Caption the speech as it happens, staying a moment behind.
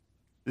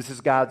This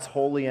is God's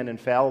holy and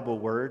infallible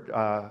word.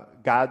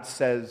 God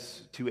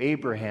says to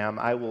Abraham,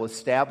 I will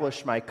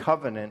establish my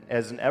covenant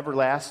as an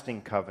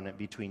everlasting covenant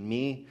between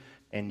me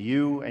and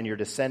you and your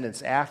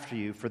descendants after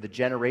you for the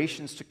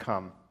generations to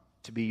come,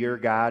 to be your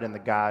God and the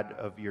God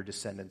of your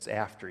descendants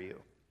after you.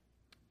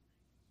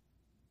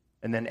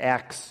 And then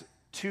Acts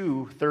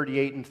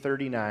 2:38 and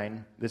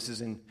 39, this is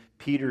in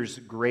Peter's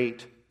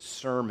great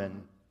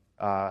sermon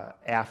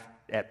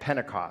at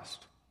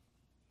Pentecost.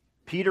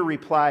 Peter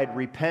replied,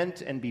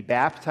 repent and be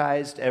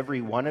baptized, every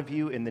one of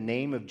you, in the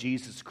name of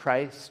Jesus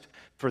Christ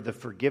for the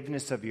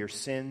forgiveness of your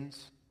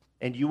sins,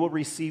 and you will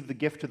receive the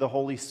gift of the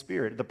Holy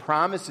Spirit. The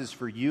promise is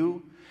for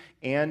you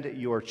and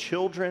your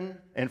children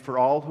and for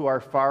all who are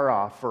far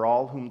off, for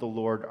all whom the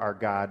Lord our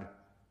God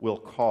will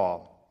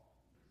call.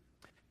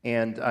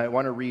 And I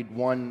want to read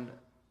one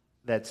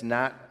that's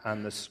not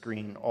on the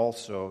screen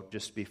also,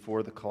 just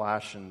before the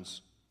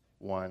Colossians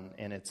one,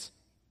 and it's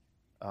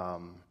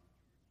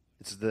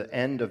the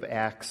end of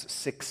Acts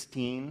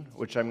 16,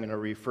 which I'm going to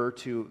refer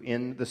to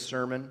in the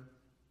sermon.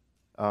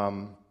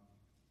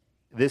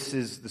 This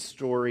is the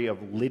story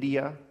of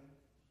Lydia,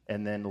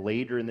 and then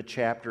later in the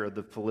chapter of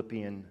the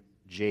Philippian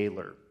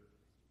jailer.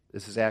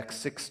 This is Acts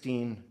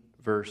 16,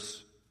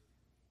 verse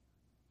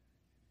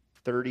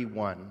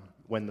 31,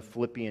 when the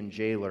Philippian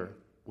jailer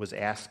was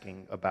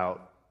asking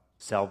about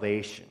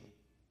salvation.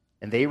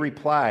 And they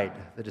replied,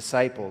 the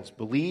disciples,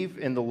 believe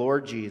in the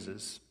Lord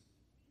Jesus,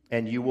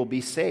 and you will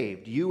be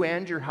saved, you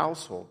and your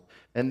household.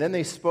 And then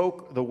they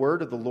spoke the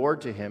word of the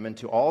Lord to him and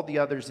to all the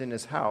others in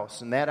his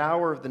house. In that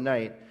hour of the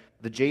night,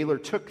 the jailer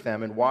took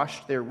them and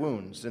washed their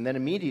wounds. And then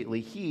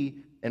immediately he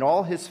and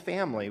all his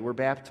family were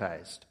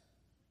baptized.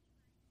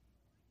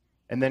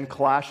 And then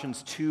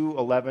Colossians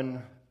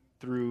 2:11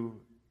 through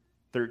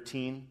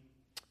 13.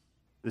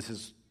 This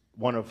is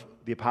one of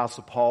the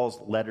Apostle Paul's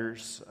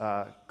letters,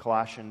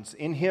 Colossians.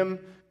 In him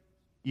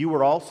you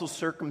were also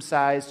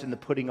circumcised in the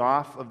putting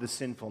off of the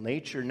sinful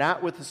nature,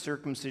 not with the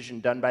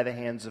circumcision done by the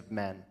hands of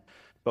men,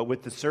 but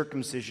with the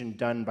circumcision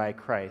done by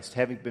Christ,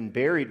 having been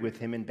buried with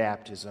him in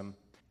baptism,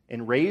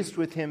 and raised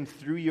with him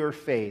through your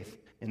faith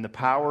in the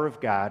power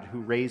of God who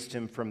raised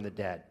him from the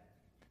dead.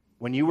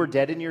 When you were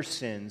dead in your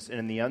sins and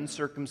in the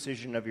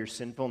uncircumcision of your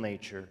sinful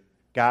nature,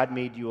 God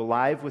made you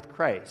alive with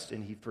Christ,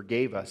 and he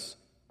forgave us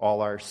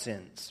all our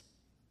sins.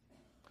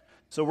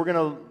 So we're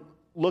going to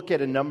look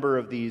at a number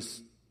of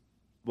these,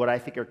 what I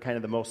think are kind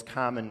of the most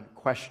common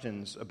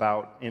questions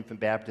about infant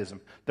baptism.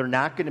 They're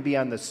not going to be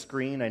on the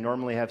screen. I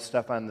normally have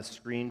stuff on the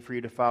screen for you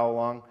to follow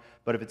along,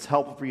 but if it's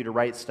helpful for you to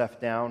write stuff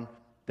down,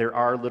 there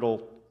are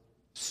little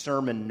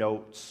sermon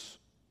notes,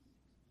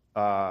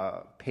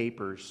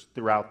 papers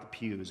throughout the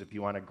pews. If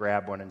you want to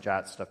grab one and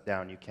jot stuff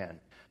down, you can.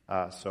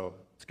 So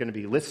it's going to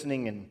be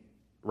listening and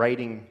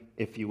writing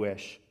if you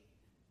wish.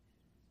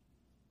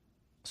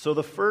 So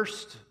the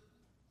first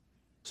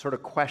sort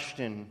of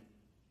question,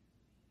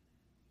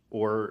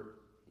 or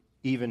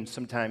even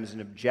sometimes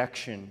an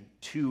objection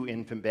to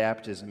infant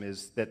baptism,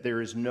 is that there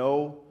is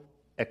no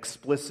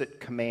explicit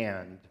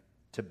command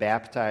to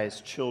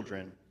baptize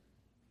children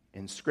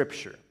in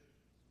Scripture.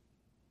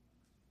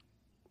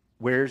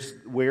 Where's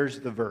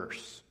the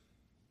verse?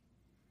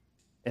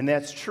 And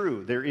that's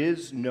true. There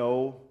is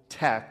no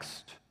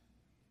text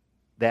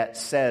that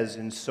says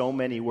in so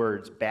many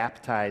words,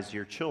 baptize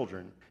your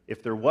children.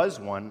 If there was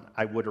one,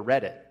 I would have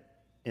read it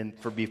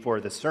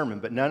before the sermon,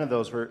 but none of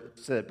those were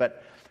said.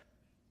 But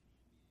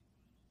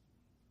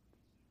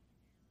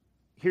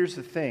here's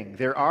the thing.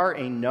 There are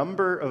a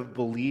number of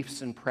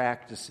beliefs and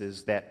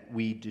practices that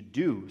we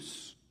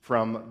deduce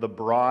from the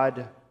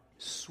broad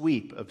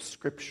sweep of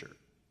Scripture.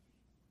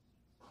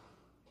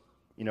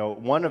 You know,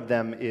 one of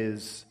them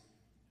is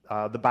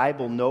the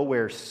Bible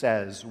nowhere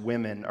says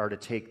women are to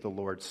take the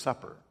Lord's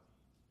Supper.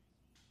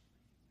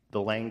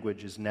 The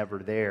language is never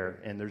there,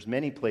 and there's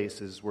many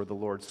places where the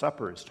Lord's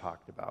Supper is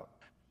talked about.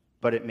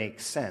 But it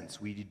makes sense.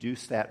 We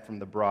deduce that from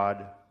the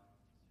broad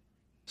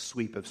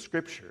sweep of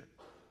Scripture.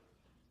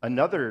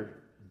 Another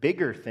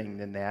bigger thing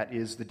than that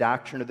is the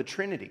doctrine of the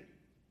Trinity.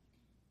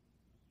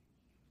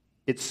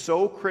 It's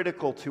so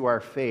critical to our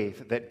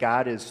faith that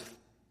God is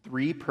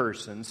three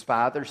persons,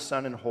 Father,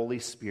 Son, and Holy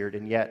Spirit,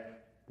 and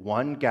yet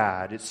one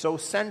God. It's so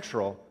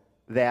central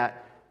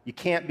that you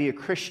can't be a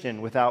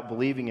Christian without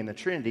believing in the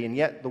Trinity, and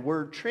yet the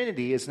word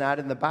Trinity is not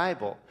in the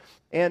Bible.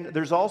 And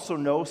there's also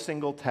no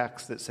single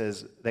text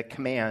that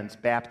commands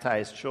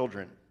baptize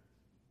children.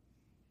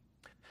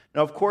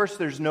 Now, of course,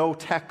 there's no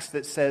text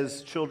that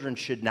says children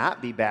should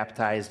not be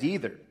baptized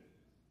either.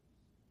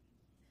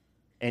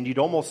 And you'd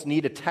almost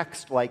need a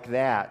text like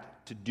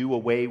that to do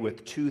away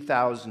with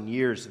 2,000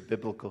 years of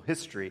biblical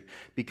history,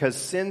 because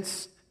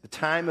since the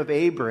time of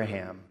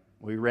Abraham,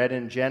 we read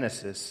in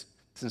Genesis,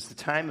 since the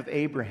time of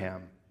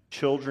Abraham,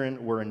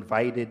 children were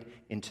invited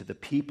into the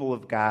people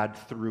of God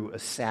through a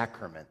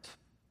sacrament.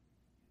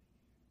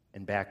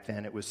 And back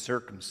then it was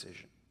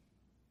circumcision.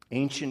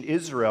 Ancient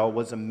Israel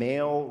was a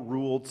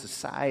male-ruled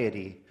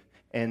society,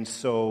 and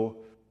so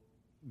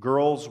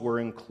girls were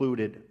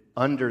included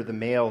under the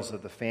males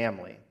of the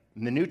family.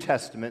 In the New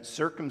Testament,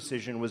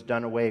 circumcision was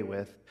done away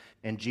with,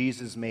 and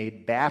Jesus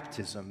made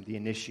baptism the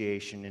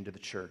initiation into the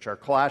church. Our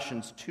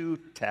Colossians 2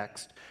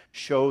 text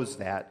shows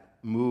that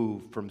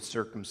move from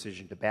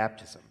circumcision to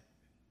baptism.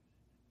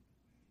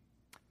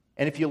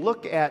 And if you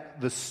look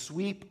at the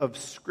sweep of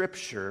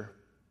Scripture,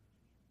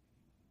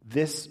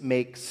 this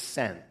makes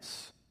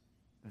sense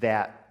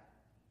that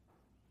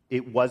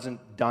it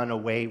wasn't done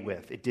away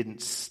with. It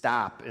didn't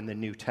stop in the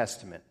New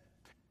Testament.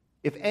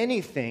 If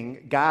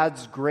anything,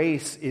 God's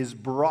grace is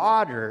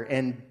broader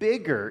and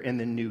bigger in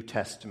the New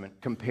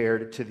Testament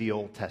compared to the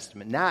Old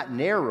Testament. Not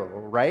narrow,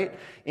 right?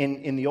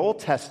 In the Old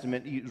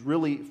Testament, he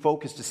really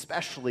focused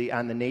especially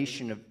on the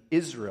nation of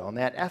Israel and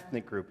that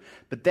ethnic group.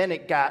 But then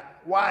it got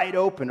wide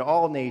open to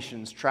all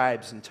nations,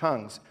 tribes, and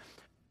tongues.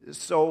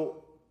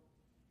 So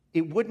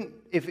it wouldn't,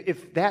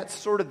 if that's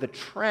sort of the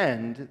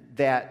trend,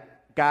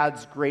 that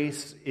God's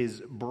grace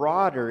is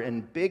broader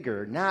and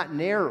bigger, not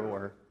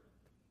narrower,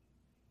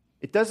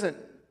 it doesn't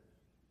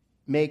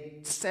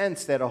make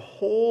sense that a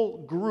whole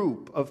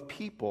group of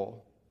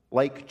people,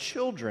 like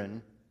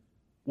children,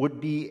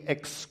 would be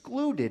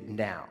excluded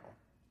now,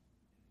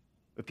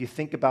 if you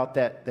think about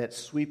that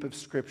sweep of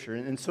Scripture.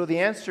 And so the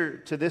answer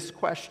to this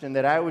question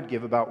that I would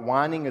give about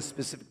wanting a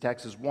specific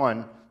text is,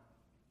 one,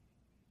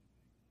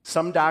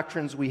 some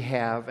doctrines we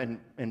have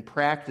and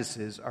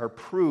practices are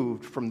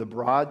proved from the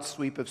broad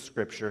sweep of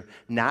Scripture,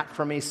 not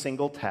from a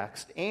single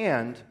text.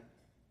 And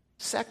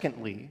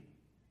secondly,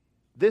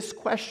 this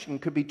question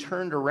could be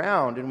turned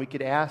around and we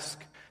could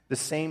ask the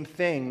same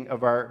thing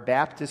of our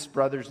Baptist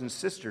brothers and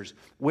sisters.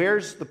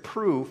 Where's the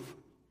proof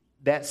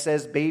that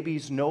says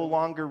babies no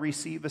longer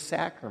receive a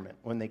sacrament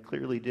when they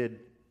clearly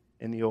did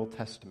in the Old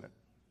Testament?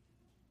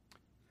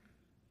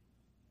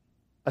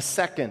 A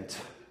second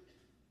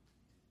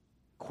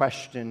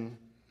question,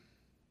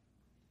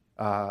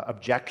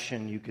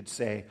 objection, you could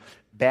say,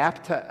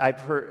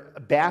 I've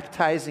heard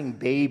baptizing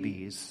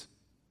babies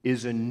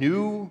is a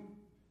new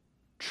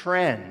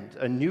trend,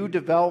 a new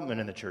development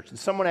in the church. And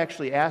someone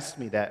actually asked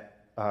me that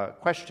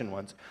question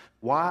once.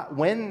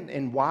 When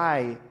and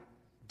why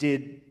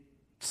did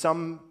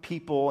some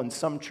people and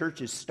some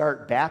churches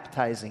start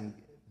baptizing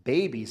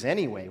babies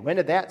anyway? When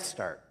did that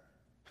start?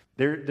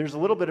 There's a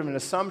little bit of an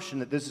assumption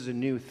that this is a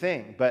new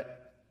thing,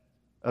 but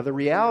the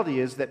reality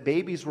is that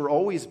babies were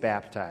always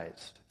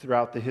baptized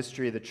throughout the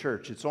history of the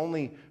church. It's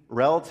only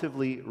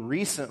relatively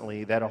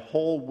recently that a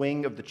whole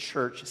wing of the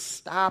church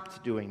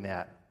stopped doing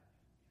that.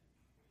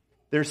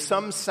 There's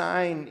some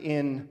sign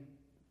in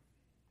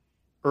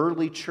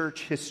early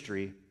church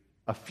history,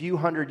 a few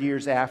hundred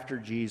years after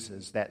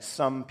Jesus, that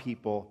some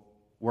people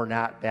were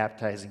not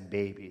baptizing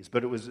babies,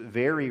 but it was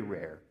very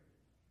rare.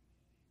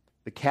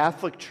 The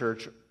Catholic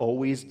Church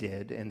always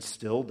did and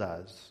still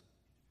does.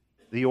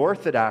 The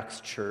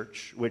Orthodox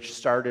Church, which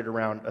started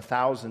around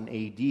 1000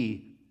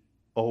 AD,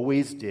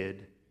 always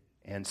did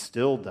and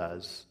still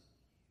does.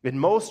 And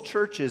most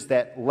churches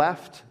that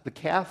left the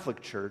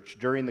Catholic Church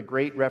during the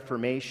Great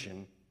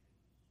Reformation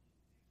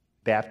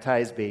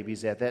baptized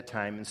babies at that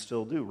time and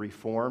still do.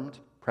 Reformed,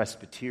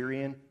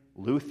 Presbyterian,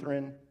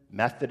 Lutheran,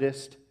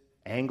 Methodist,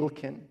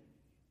 Anglican.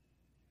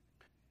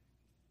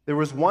 There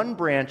was one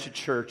branch of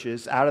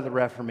churches out of the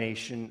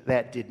Reformation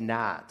that did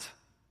not,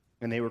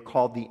 and they were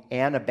called the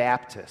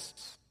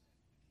Anabaptists.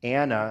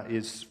 Anna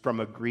is from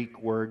a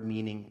Greek word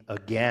meaning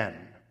again.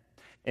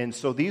 And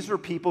so these were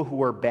people who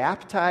were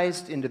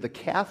baptized into the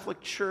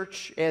Catholic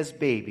Church as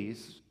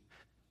babies.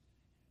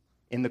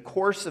 In the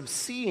course of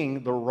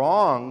seeing the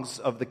wrongs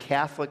of the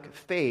Catholic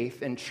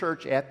faith and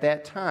church at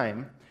that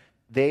time,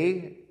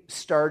 they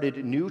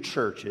started new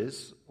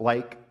churches,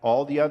 like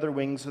all the other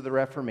wings of the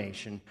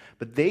Reformation,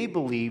 but they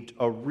believed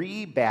a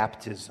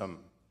rebaptism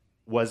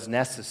was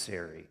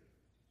necessary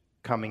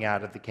coming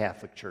out of the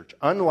Catholic Church,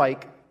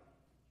 unlike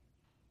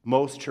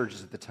most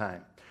churches at the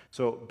time.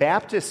 So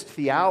Baptist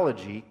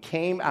theology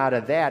came out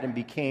of that and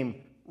became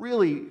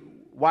really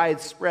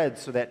widespread,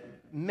 so that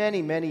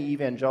many, many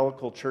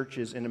evangelical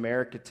churches in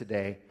America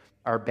today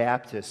are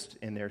Baptist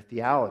in their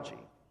theology.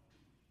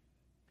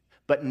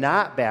 But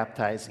not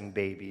baptizing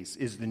babies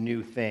is the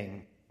new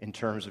thing in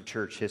terms of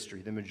church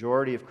history. The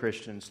majority of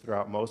Christians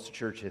throughout most of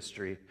church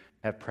history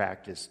have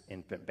practiced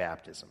infant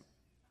baptism.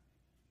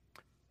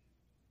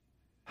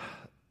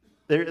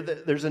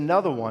 There's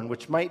another one,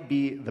 which might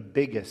be the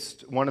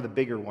biggest, one of the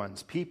bigger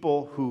ones.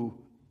 People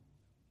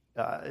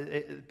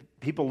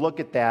look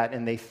at that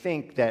and they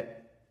think that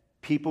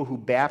people who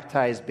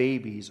baptize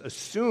babies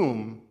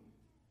assume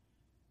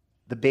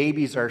the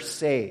babies are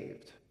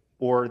saved,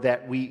 or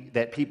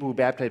that people who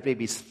baptize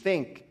babies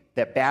think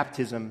that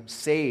baptism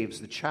saves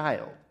the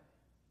child.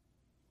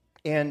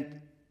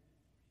 And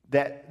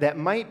that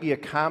might be a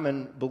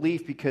common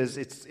belief, because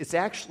it's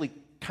actually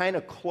kind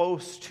of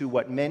close to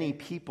what many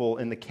people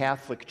in the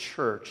Catholic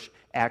Church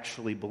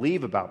actually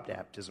believe about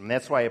baptism.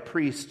 That's why a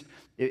priest,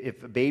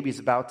 if a baby's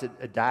about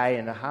to die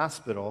in a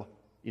hospital,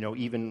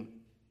 even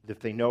if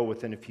they know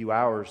within a few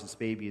hours this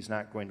baby is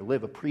not going to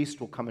live, a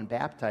priest will come and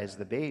baptize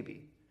the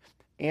baby.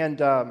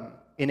 And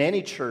in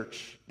any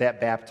church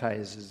that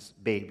baptizes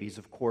babies,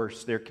 of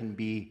course, there can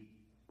be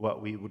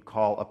what we would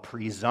call a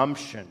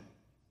presumption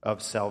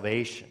of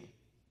salvation.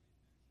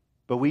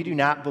 But we do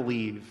not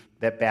believe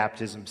that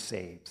baptism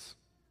saves.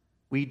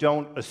 We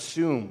don't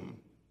assume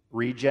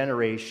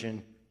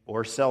regeneration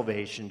or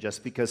salvation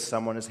just because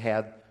someone has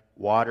had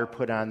water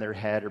put on their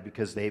head or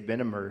because they've been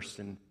immersed.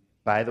 And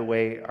by the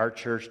way, our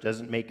church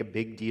doesn't make a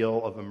big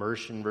deal of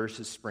immersion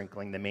versus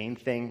sprinkling. The main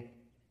thing,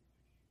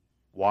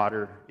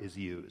 water is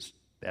used.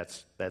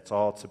 That's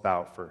all it's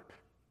about for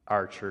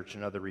our church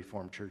and other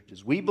Reformed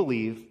churches. We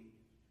believe,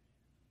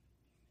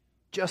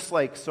 just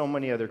like so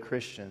many other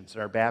Christians,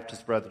 our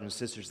Baptist brothers and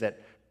sisters, that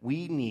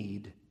we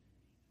need,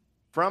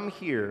 from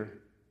here,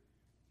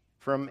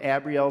 from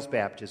Abrielle's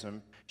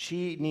baptism,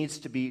 she needs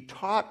to be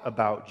taught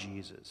about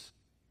Jesus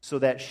so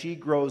that she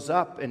grows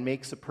up and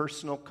makes a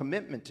personal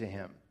commitment to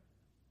him.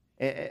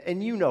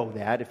 And you know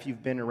that if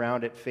you've been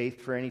around at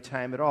Faith for any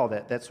time at all,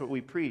 that's what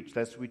we preach,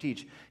 that's what we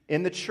teach.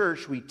 In the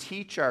church, we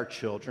teach our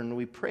children,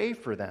 we pray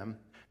for them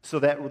so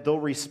that they'll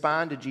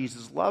respond to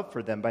Jesus' love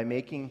for them by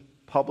making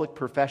public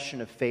profession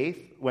of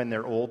faith when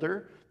they're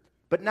older,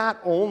 but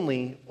not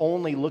only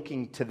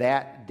looking to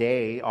that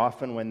day,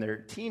 often when they're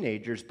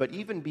teenagers, but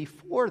even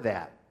before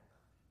that.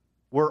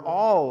 We're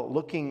all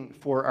looking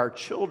for our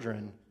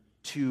children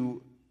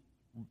to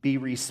be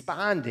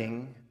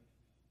responding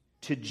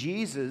to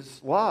Jesus'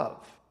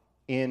 love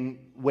in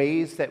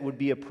ways that would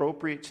be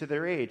appropriate to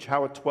their age.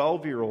 How a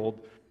 12-year-old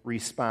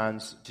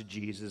responds to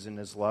Jesus and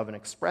his love and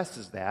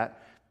expresses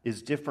that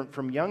is different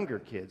from younger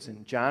kids.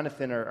 And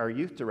Jonathan, our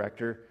youth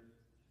director,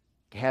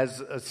 has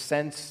a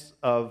sense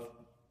of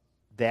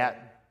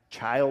that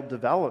child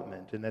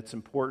development, and that's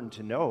important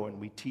to know, and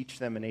we teach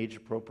them in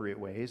age-appropriate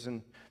ways.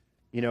 And,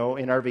 in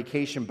our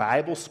vacation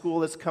Bible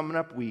school that's coming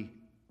up, we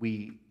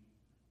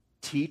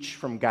teach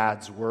from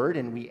God's Word,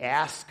 and we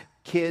ask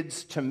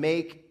kids to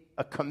make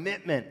a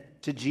commitment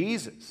to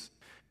Jesus.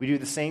 We do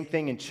the same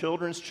thing in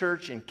children's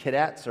church, in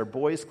cadets, our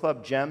boys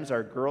club, GEMS,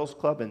 our girls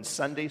club, and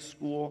Sunday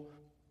school.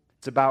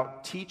 It's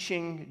about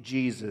teaching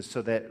Jesus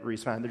so that we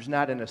respond. There's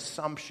not an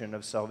assumption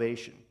of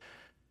salvation.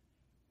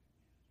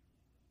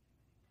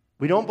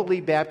 We don't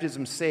believe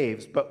baptism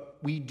saves, but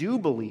we do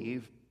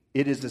believe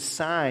it is a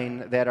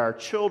sign that our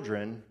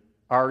children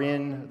are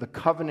in the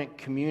covenant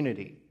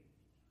community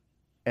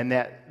and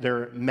that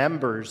they're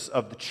members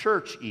of the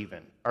church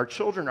even. Our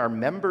children are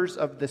members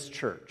of this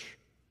church.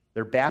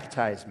 They're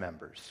baptized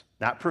members,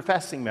 not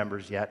professing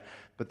members yet,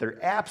 but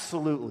they're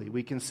absolutely,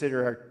 we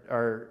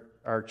consider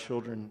our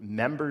children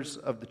members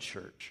of the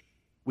church.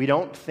 We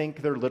don't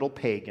think they're little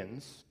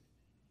pagans.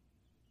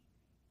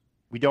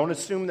 We don't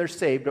assume they're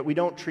saved, but we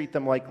don't treat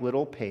them like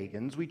little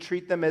pagans. We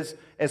treat them as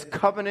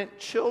covenant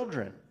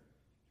children.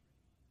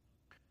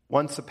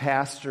 Once a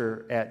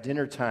pastor at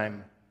dinner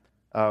time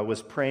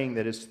was praying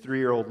that his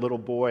 3-year-old little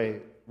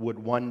boy would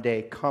one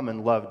day come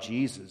and love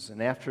Jesus.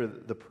 And after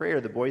the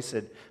prayer, the boy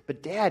said,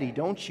 "But Daddy,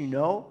 don't you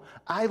know?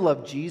 I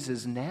love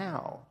Jesus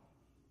now."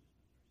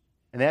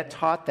 And that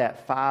taught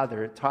that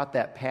father, it taught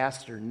that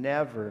pastor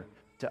never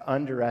to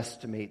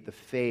underestimate the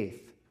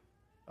faith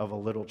of a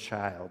little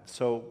child.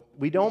 So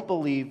we don't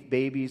believe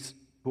babies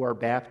who are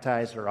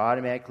baptized are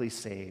automatically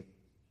saved.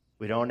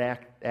 We don't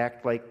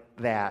act like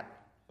that.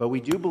 But we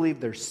do believe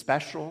they're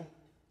special,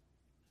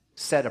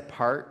 set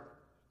apart,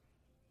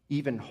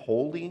 even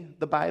holy,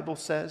 the Bible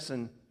says.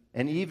 And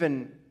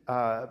even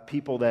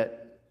people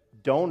that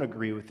don't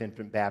agree with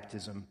infant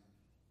baptism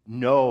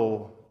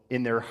know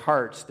in their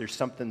hearts there's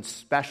something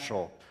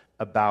special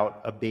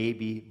about a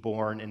baby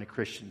born in a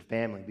Christian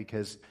family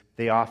because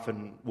they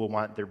often will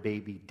want their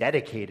baby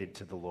dedicated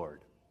to the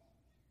Lord.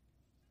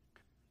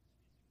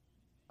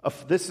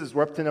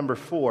 We're up to number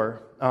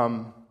 4.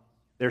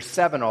 There's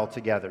 7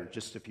 altogether,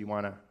 just if you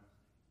want to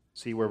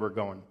see where we're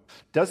going.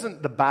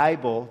 Doesn't the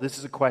Bible, this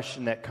is a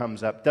question that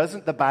comes up,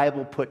 doesn't the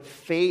Bible put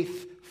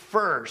faith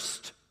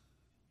first,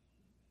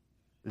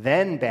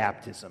 then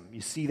baptism?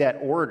 You see that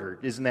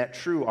ordered. Isn't that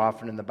true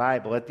often in the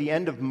Bible? At the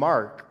end of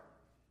Mark,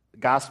 the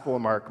Gospel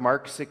of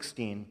Mark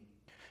 16,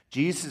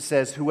 Jesus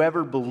says,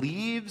 "Whoever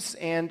believes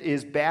and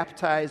is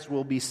baptized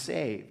will be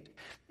saved."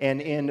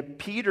 And in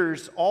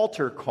Peter's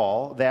altar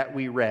call that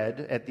we read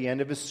at the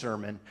end of his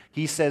sermon,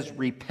 he says,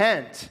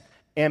 "Repent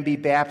and be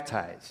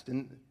baptized."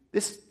 And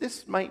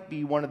this might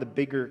be one of the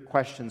bigger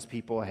questions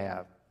people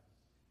have.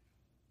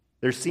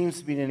 There seems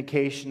to be an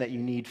indication that you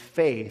need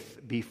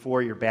faith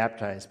before you're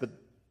baptized. But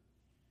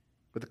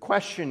the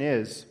question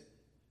is,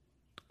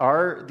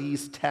 are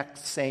these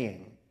texts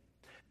saying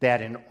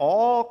that in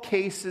all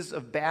cases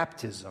of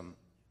baptism,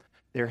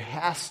 there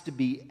has to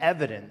be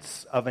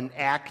evidence of an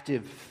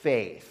active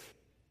faith?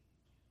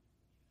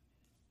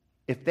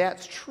 If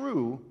that's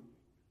true,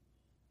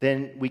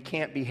 then we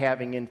can't be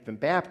having infant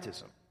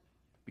baptism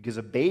because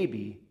a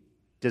baby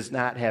does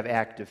not have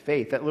active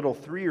faith. That little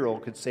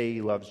 3-year-old could say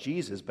he loves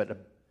Jesus,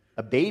 but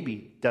a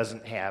baby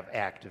doesn't have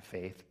active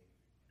faith.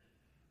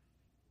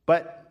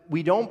 But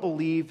we don't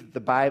believe the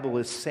Bible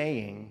is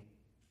saying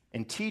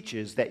and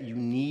teaches that you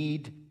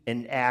need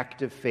an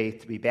active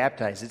faith to be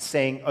baptized. It's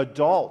saying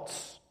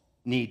adults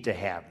need to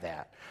have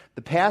that.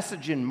 The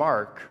passage in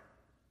Mark,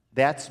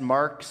 that's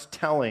Mark's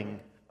telling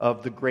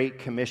of the Great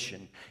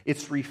Commission.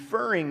 It's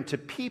referring to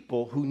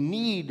people who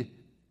need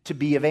to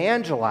be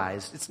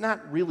evangelized. It's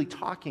not really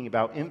talking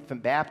about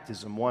infant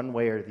baptism one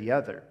way or the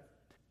other.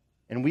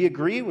 And we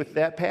agree with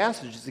that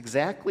passage. It's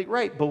exactly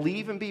right.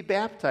 Believe and be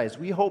baptized.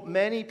 We hope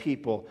many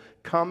people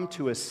come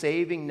to a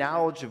saving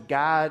knowledge of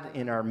God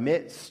in our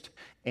midst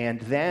and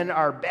then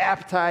are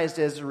baptized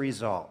as a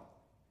result.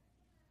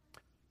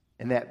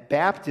 And that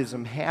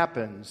baptism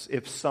happens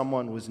if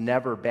someone was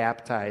never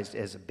baptized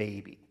as a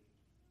baby.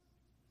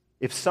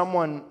 If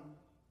someone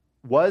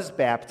was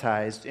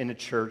baptized in a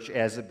church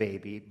as a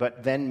baby,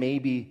 but then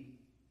maybe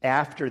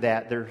after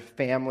that their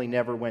family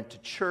never went to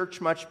church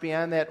much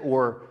beyond that,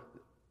 or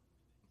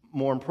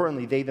more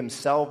importantly, they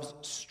themselves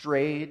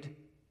strayed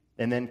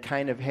and then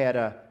kind of had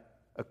a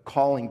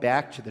calling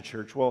back to the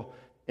church. Well,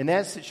 in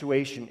that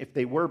situation, if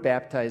they were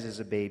baptized as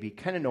a baby,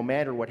 kind of no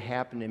matter what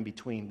happened in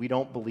between, we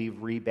don't believe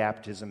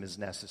rebaptism is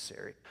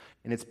necessary.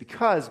 And it's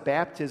because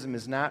baptism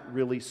is not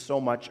really so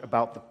much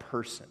about the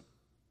person.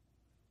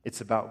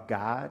 It's about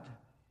God.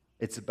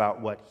 It's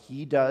about what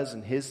He does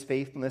and His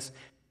faithfulness.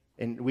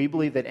 And we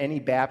believe that any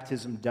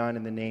baptism done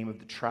in the name of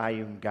the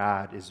triune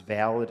God is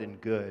valid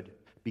and good,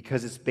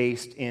 because it's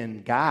based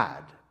in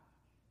God.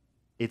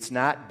 It's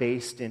not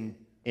based in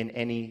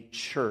any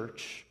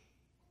church,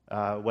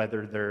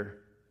 whether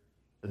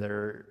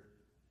they're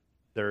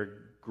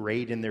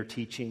great in their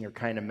teaching or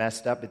kind of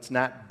messed up. It's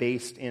not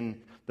based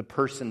in the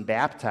person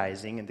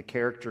baptizing and the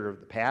character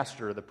of the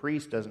pastor or the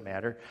priest, doesn't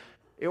matter.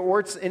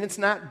 It's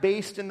not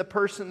based in the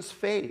person's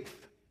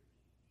faith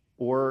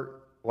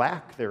or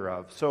lack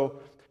thereof.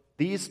 So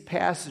these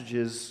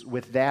passages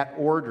with that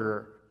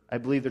order, I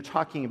believe they're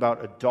talking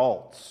about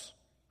adults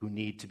who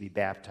need to be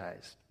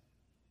baptized.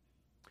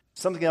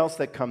 Something else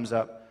that comes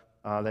up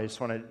that I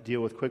just want to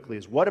deal with quickly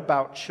is, what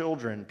about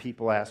children?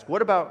 People ask,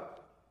 what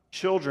about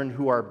children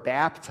who are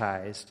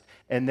baptized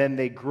and then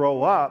they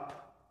grow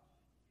up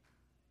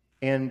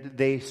and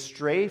they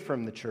stray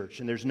from the church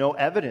and there's no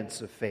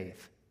evidence of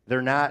faith? They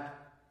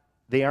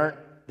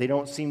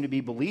don't seem to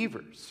be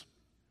believers.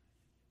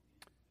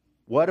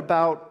 What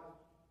about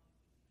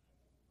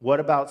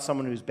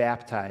someone who's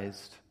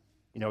baptized?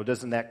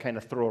 Doesn't that kind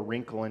of throw a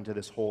wrinkle into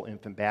this whole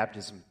infant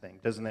baptism thing?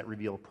 Doesn't that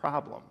reveal a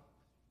problem?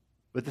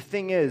 But the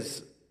thing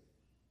is,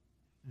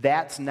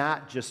 that's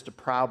not just a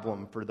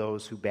problem for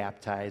those who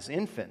baptize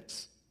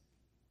infants.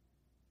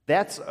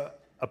 That's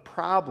a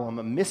problem,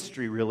 a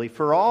mystery really,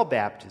 for all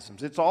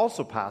baptisms. It's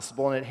also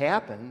possible, and it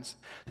happens,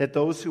 that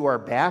those who are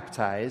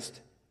baptized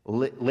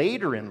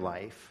later in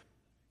life,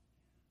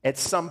 at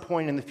some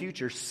point in the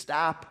future,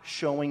 stop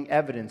showing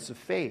evidence of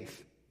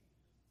faith.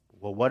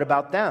 Well, what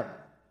about them?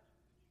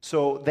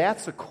 So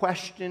that's a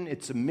question,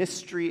 it's a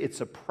mystery,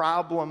 it's a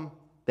problem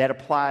that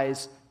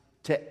applies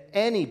to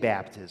any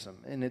baptism.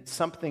 And it's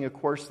something, of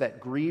course, that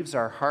grieves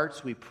our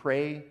hearts. We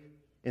pray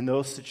in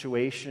those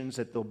situations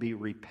that there'll be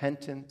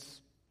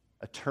repentance,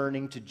 a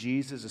turning to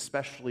Jesus,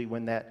 especially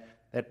when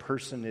that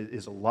person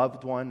is a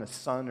loved one, a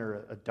son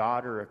or a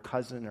daughter, or a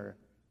cousin or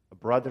a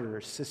brother or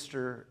a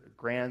sister, a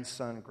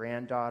grandson,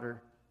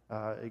 granddaughter.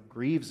 It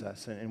grieves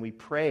us, and we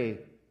pray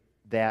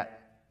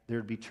that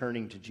there'd be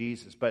turning to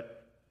Jesus.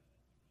 But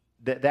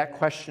that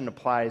question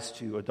applies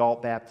to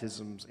adult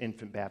baptisms,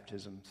 infant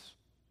baptisms,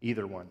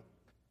 either one.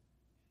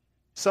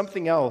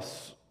 Something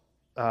else,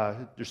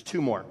 there's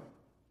two more.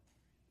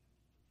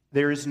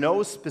 There is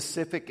no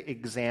specific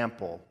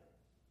example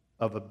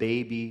of a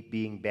baby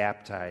being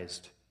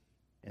baptized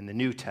in the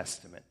New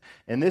Testament.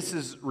 And this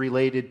is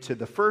related to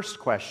the first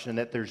question,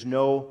 that there's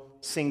no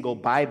single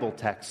Bible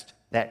text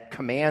that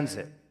commands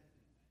it.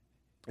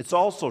 It's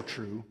also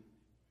true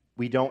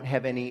we don't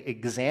have any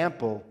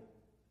example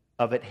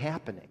of it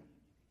happening.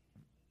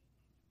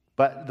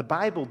 But the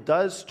Bible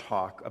does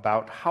talk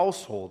about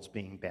households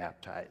being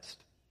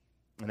baptized.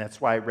 And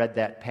that's why I read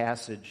that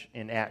passage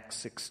in Acts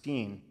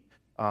 16.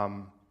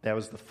 That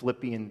was the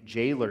Philippian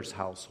jailer's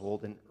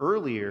household. And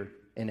earlier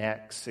in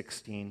Acts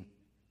 16,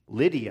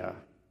 Lydia,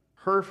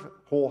 her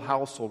whole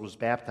household was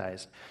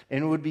baptized.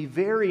 And it would be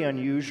very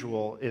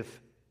unusual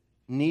if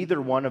neither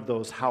one of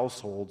those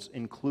households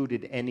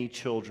included any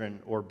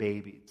children or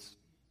babies.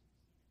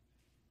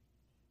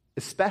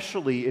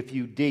 Especially if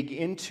you dig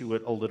into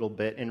it a little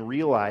bit and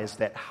realize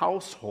that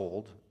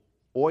household,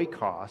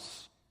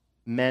 oikos,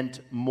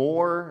 meant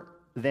more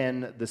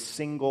than the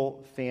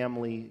single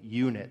family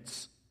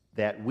units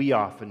that we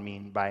often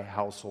mean by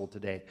household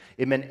today.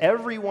 It meant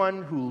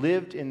everyone who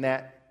lived in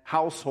that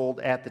household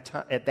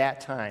at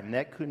that time.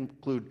 That could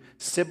include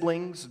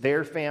siblings,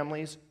 their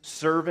families,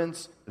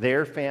 servants,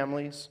 their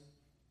families.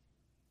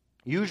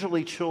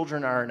 Usually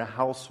children are in a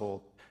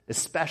household,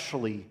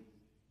 especially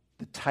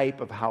the type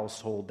of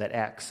household that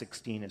Acts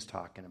 16 is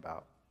talking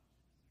about.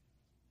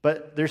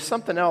 But there's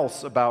something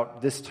else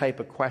about this type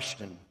of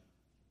question.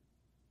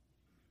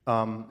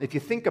 If you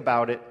think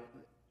about it,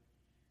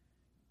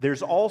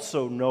 there's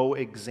also no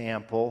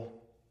example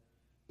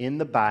in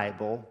the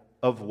Bible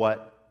of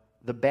what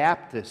the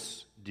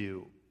Baptists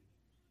do.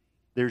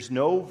 There's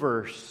no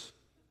verse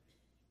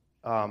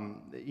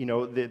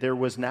There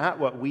was not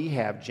what we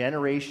have,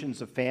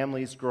 generations of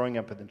families growing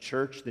up in the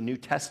church. The New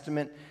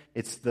Testament,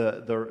 it's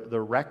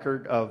the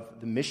record of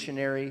the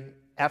missionary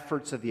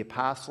efforts of the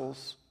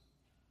apostles.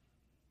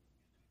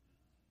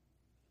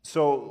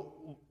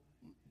 So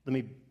let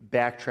me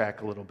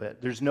backtrack a little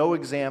bit. There's no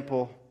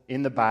example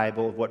in the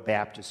Bible of what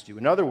Baptists do.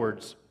 In other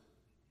words,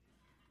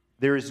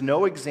 there is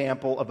no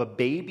example of a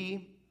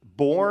baby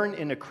born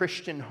in a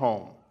Christian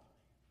home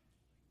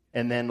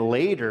and then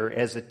later,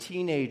 as a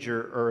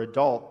teenager or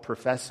adult,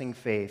 professing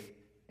faith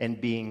and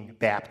being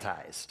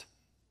baptized.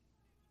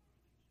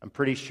 I'm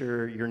pretty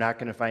sure you're not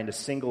going to find a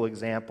single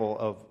example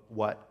of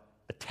what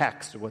a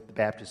text of what the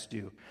Baptists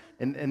do.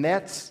 And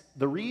that's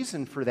the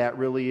reason for that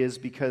really is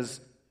because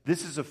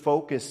this is a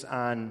focus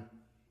on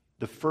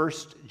the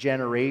first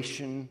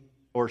generation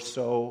or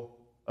so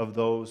of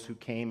those who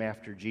came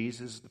after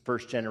Jesus, the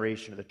first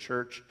generation of the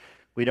church.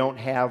 We don't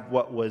have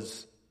what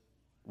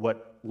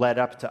led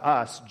up to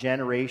us,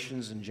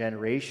 generations and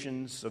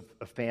generations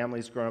of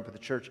families growing up in the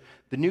church.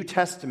 The New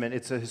Testament,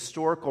 it's a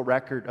historical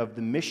record of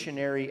the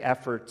missionary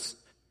efforts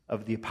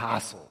of the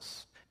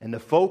apostles. And the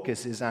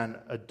focus is on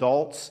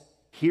adults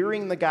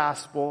hearing the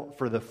gospel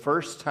for the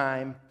first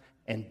time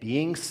and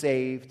being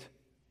saved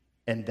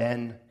and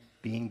then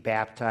being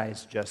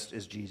baptized just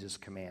as Jesus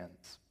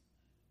commands.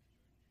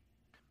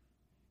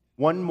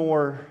 One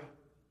more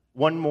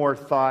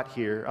thought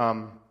here.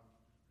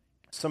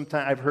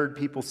 Sometimes I've heard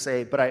people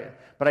say, but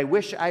I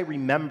wish I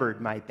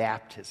remembered my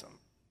baptism.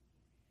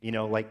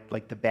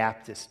 Like the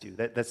Baptists do.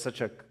 That's such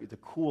the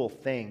cool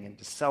thing, and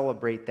to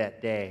celebrate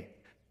that day,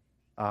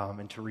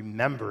 and to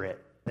remember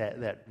it,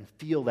 that and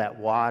feel that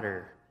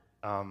water.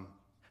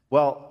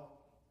 Well,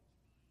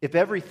 if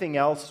everything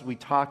else we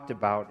talked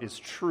about is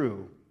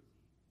true,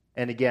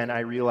 and again,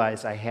 I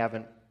realize I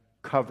haven't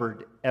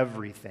covered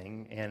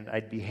everything, and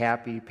I'd be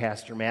happy,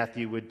 Pastor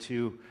Matthew would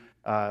too,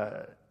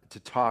 to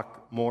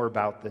talk more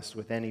about this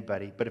with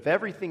anybody. But if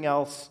everything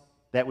else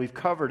that we've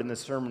covered in the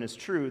sermon is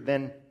true,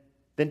 then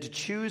to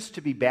choose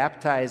to be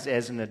baptized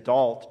as an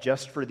adult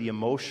just for the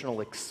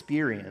emotional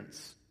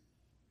experience,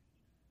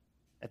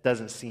 that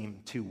doesn't seem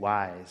too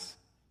wise.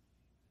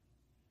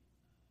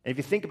 And if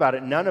you think about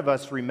it, none of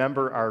us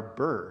remember our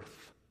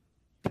birth,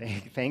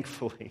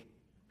 thankfully.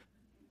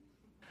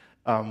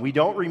 We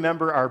don't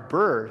remember our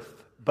birth,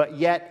 but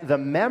yet the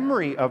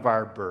memory of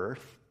our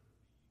birth,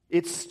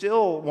 it's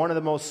still one of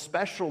the most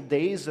special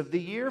days of the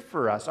year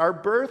for us, our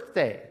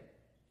birthday.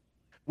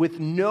 With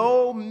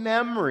no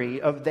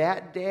memory of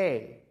that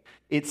day,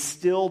 it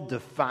still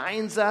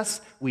defines us.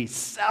 We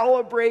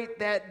celebrate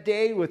that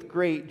day with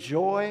great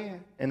joy,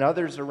 and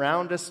others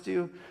around us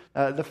do.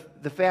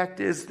 The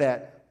fact is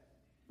that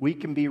we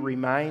can be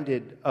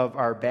reminded of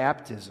our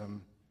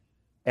baptism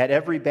at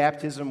every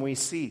baptism we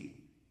see.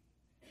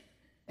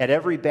 At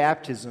every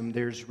baptism,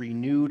 there's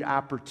renewed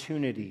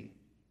opportunity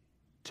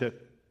to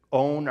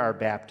own our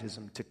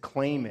baptism, to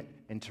claim it,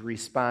 and to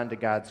respond to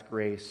God's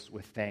grace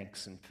with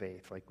thanks and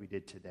faith like we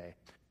did today.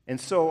 And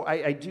so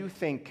I do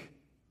think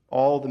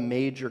all the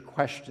major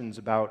questions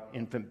about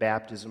infant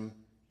baptism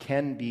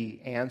can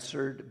be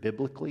answered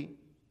biblically.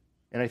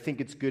 And I think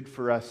it's good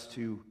for us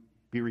to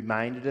be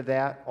reminded of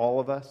that, all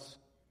of us.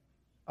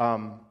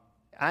 On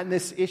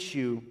this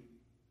issue,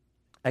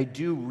 I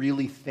do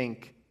really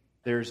think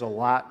there's a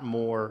lot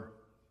more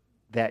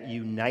that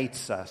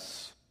unites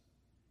us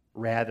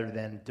rather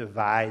than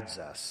divides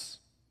us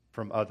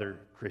from other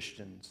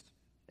Christians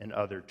and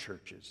other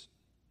churches.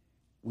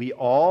 We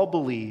all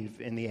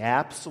believe in the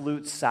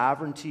absolute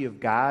sovereignty of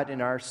God in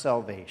our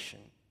salvation.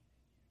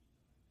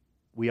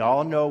 We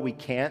all know we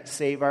can't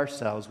save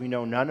ourselves. We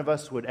know none of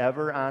us would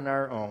ever on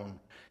our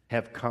own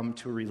have come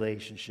to a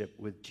relationship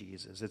with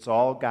Jesus. It's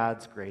all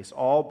God's grace.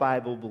 All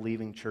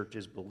Bible-believing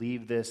churches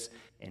believe this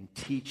and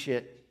teach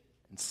it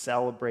and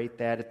celebrate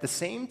that. At the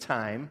same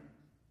time,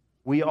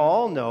 we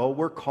all know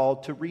we're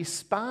called to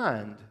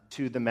respond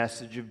to the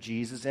message of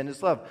Jesus and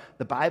his love.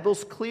 The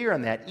Bible's clear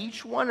on that.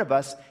 Each one of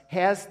us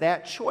has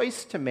that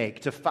choice to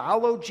make, to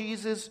follow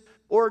Jesus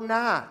or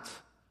not,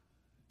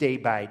 day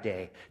by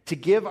day, to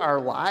give our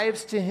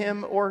lives to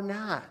him or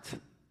not.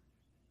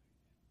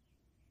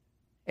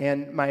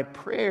 And my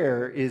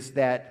prayer is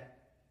that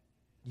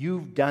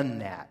you've done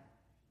that.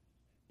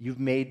 You've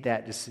made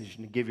that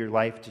decision to give your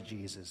life to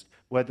Jesus,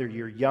 whether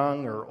you're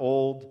young or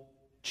old,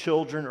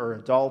 children or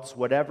adults,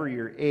 whatever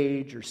your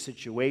age or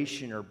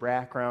situation or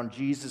background.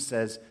 Jesus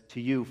says to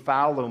you,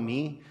 follow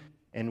me,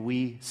 and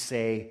we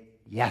say,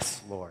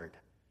 yes, Lord.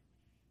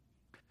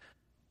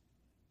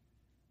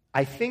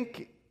 I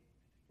think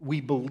we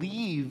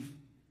believe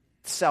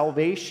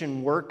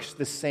salvation works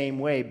the same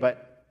way,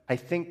 but I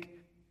think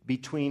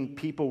between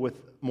people with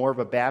more of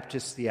a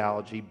Baptist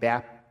theology,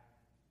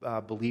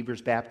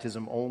 believers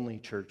baptism only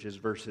churches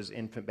versus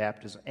infant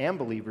baptism and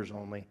believers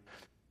only,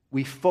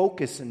 we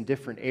focus in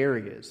different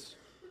areas.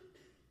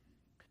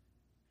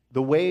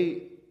 The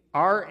way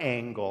our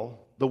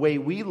angle, the way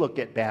we look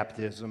at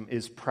baptism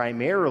is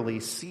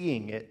primarily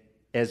seeing it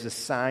as a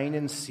sign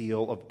and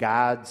seal of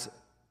God's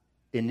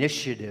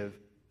initiative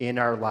in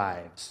our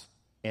lives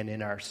and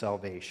in our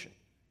salvation.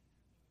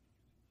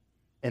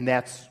 And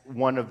that's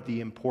one of the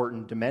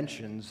important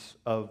dimensions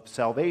of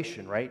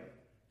salvation, right?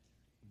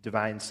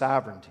 Divine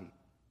sovereignty.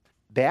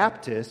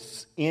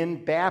 Baptists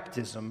in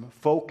baptism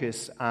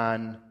focus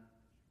on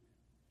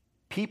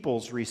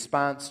people's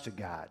response to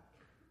God.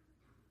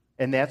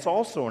 And that's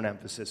also an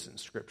emphasis in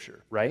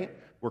Scripture, right?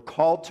 We're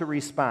called to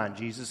respond.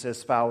 Jesus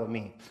says, "Follow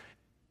me."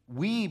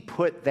 We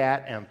put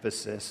that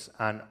emphasis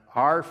on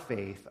our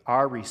faith,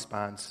 our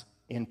response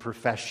in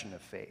profession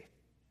of faith.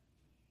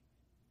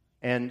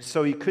 And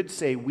so you could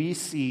say we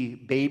see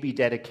baby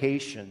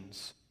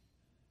dedications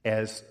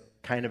as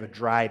kind of a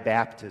dry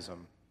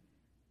baptism.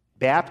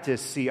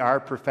 Baptists see our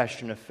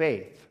profession of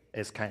faith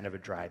as kind of a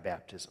dry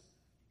baptism.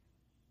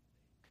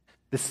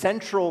 The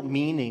central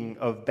meaning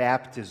of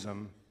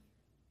baptism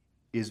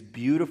is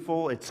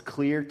beautiful. It's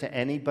clear to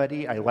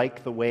anybody. I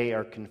like the way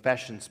our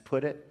confessions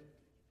put it.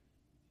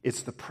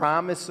 It's the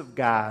promise of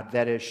God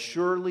that as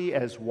surely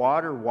as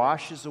water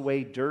washes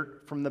away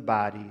dirt from the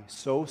body,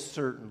 so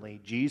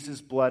certainly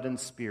Jesus' blood and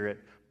Spirit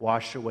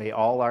wash away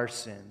all our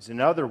sins. In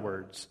other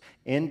words,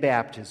 in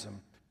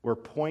baptism, we're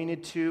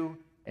pointed to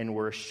and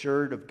we're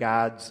assured of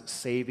God's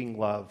saving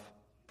love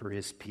for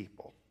his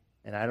people.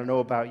 And I don't know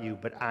about you,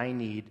 but I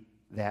need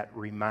that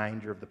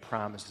reminder of the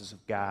promises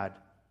of God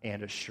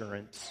and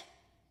assurance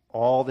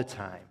all the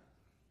time,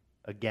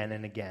 again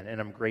and again.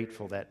 And I'm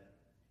grateful that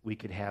we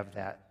could have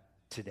that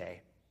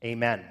today.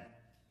 Amen.